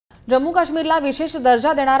जम्मू काश्मीरला विशेष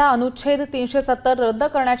दर्जा देणारा अनुच्छेद 370 रद्द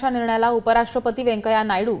करण्याच्या निर्णयाला उपराष्ट्रपती व्यंकय्या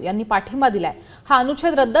नायडू यांनी पाठिंबा दिलाय। हा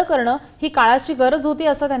अनुच्छेद रद्द करणं ही काळाची गरज होती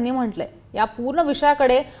असं त्यांनी म्हटलंय। या पूर्ण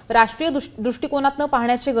विषयाकडे राष्ट्रीय दृष्टिकोनातून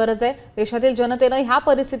पाहण्याची गरज आहे। देशातील जनतेने ह्या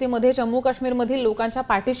परिस्थितीमध्ये जम्मू काश्मीरमधील लोकांच्या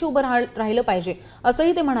पाठीशी उभं राहिलं पाहिजे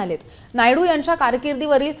असंही ते म्हणालेत। नायडू यांच्या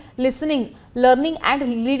कारकिर्दीवरील लिसनिंग, लर्निंग अँड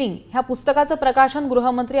लीडिंग ह्या पुस्तकाचं प्रकाशन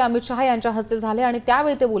गृहमंत्री अमित शहा यांच्या हस्ते झाले आणि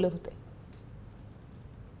त्यावेळी ते बोलत होते।